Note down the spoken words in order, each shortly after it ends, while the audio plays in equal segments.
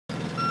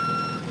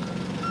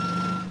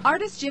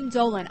Artist Jim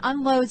Dolan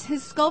unloads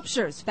his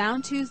sculptures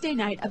found Tuesday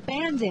night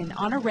abandoned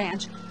on a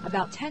ranch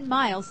about 10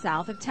 miles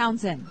south of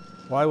Townsend.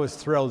 Well, I was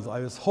thrilled.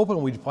 I was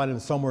hoping we'd find them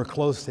somewhere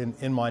close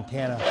in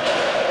Montana.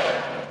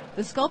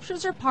 The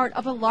sculptures are part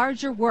of a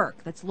larger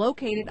work that's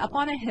located up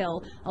on a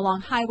hill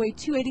along Highway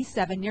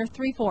 287 near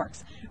Three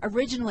Forks.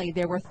 Originally,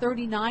 there were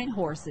 39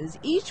 horses,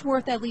 each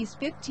worth at least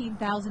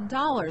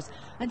 $15,000,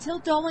 until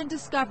Dolan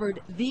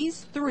discovered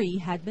these 3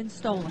 had been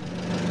stolen.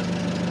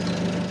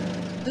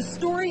 The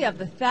story of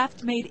the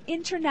theft made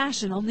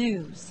international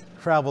news.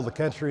 Traveled the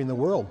country and the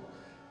world,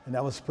 and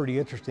that was pretty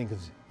interesting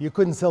because you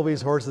couldn't sell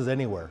these horses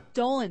anywhere.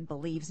 Dolan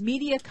believes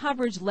media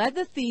coverage led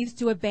the thieves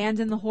to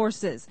abandon the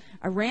horses.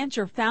 A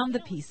rancher found the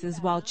pieces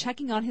while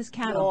checking on his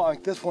cattle. Oh,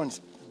 like this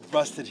one's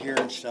rusted here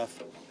and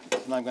stuff,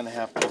 and I'm going to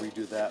have to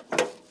redo that.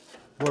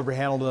 Whoever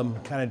handled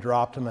them kind of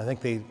dropped them. I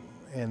think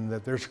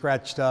they're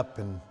scratched up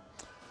and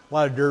a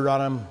lot of dirt on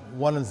them.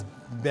 One is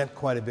bent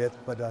quite a bit,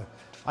 but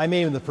I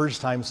made them the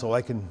first time, so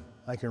I can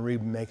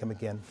remake them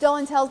again.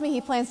 Dolan tells me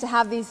he plans to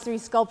have these 3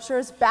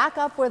 sculptures back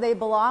up where they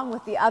belong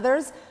with the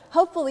others,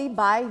 hopefully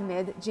by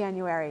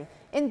mid-January.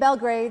 In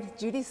Belgrade,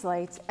 Judy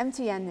Slate,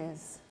 MTN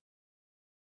News.